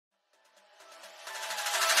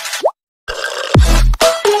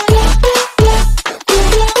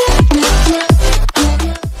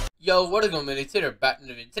Yo, what is going on, Tater? Back in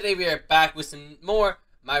the video. Today we are back with some more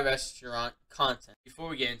My Restaurant content. Before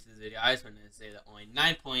we get into this video, I just wanted to say that only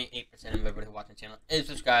 9.8% of everybody who watches the channel is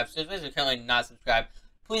subscribed. So if you're currently not subscribed,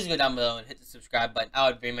 please go down below and hit the subscribe button. I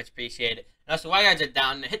would very much appreciate it. And also, while you guys are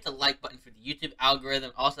down, hit the like button for the YouTube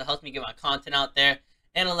algorithm. Also helps me get my content out there,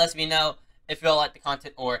 and it lets me know if you all like the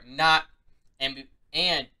content or not. And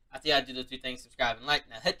after you do those two things, subscribe and like.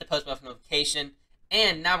 Now hit the post button notification.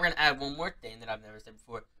 And now we're gonna add one more thing that I've never said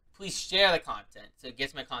before. Please share the content so it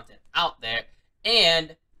gets my content out there.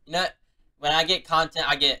 And you know, when I get content,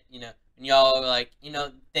 I get, you know, and y'all are like, you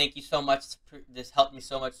know, thank you so much. This helped me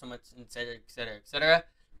so much, etc., etc., etc.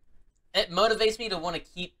 It motivates me to want to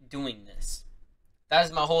keep doing this. That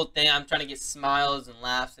is my whole thing. I'm trying to get smiles and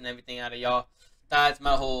laughs and everything out of y'all. That's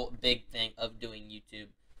my whole big thing of doing YouTube.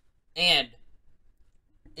 And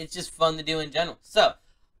it's just fun to do in general. So,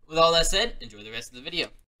 with all that said, enjoy the rest of the video.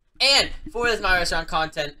 And for this My Restaurant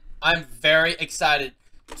content, I'm very excited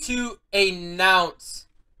to announce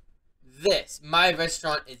this. My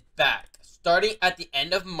Restaurant is back. Starting at the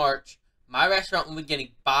end of March, My Restaurant will be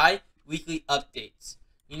getting bi-weekly updates.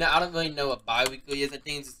 You know, I don't really know what bi-weekly is. I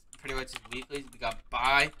think it's pretty much just weekly. We got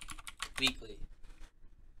bi-weekly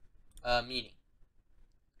meeting.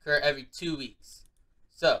 Occur every 2 weeks.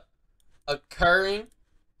 So, occurring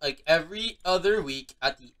like every other week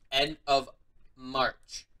at the end of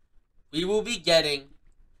March, we will be getting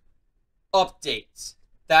updates.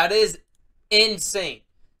 That is insane. It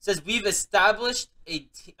says we've established we've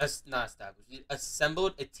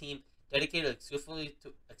assembled a team dedicated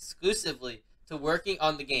exclusively to working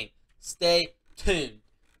on the game. Stay tuned.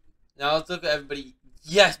 Now let's look at everybody.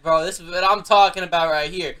 Yes, bro, this is what I'm talking about right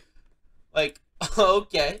here. Like,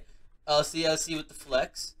 okay, LC with the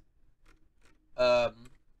flex.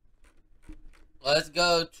 Let's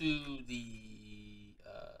go to the,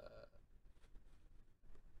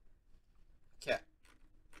 okay.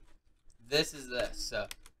 This is this, so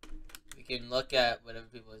we can look at whatever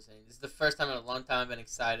people are saying. This is the first time in a long time I've been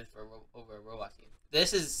excited for over a Roblox game.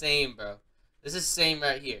 This is same, bro. This is same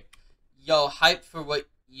right here. Yo, hype for what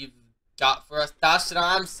you've got for us. That's what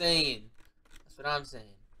I'm saying. That's what I'm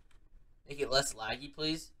saying. Make it less laggy,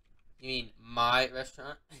 please. You mean My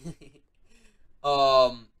Restaurant?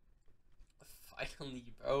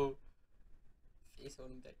 Finally, bro. Face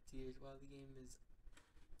holding back tears while the game is...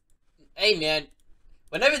 Hey, man.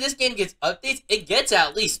 Whenever this game gets updates, it gets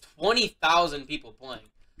at least 20,000 people playing.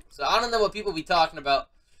 So I don't know what people be talking about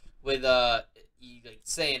with, like,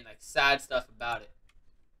 saying, like, sad stuff about it.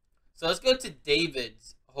 So let's go to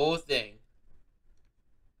David's whole thing.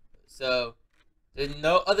 So, there's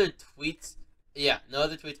no other tweets. Yeah, no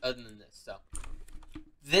other tweets other than this. So,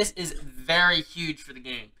 this is very huge for the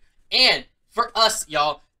game. And for us,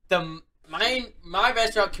 y'all, my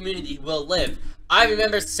restaurant community will live. I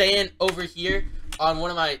remember saying over here on one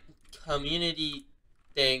of my community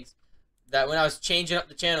things that when I was changing up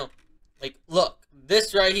the channel, like, look,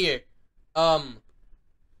 this right here. Let's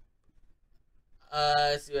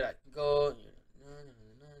see what I can go.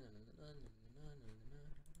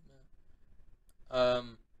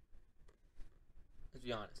 Let's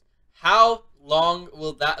be honest. How long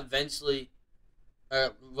will that eventually,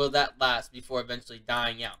 or will that last before eventually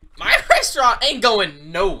dying out? My restaurant ain't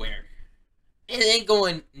going nowhere. It ain't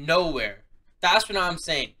going nowhere. That's what I'm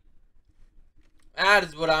saying. That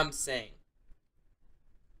is what I'm saying.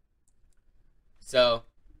 So,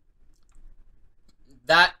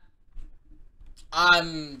 that,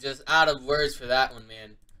 I'm just out of words for that one,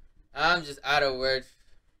 man. I'm just out of words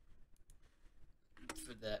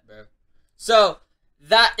for that, bro. So,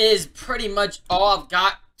 that is pretty much all I've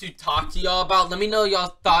got to talk to y'all about. Let me know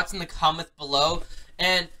y'all's thoughts in the comments below.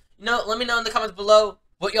 And, you know, let me know in the comments below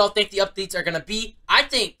what y'all think the updates are going to be. I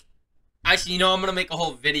think, actually, you know, I'm going to make a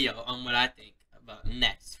whole video on what I think about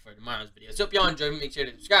next for tomorrow's video. So, if y'all enjoyed, make sure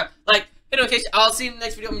to subscribe, like, hit notification. I'll see you in the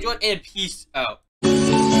next video. Enjoy, and peace out.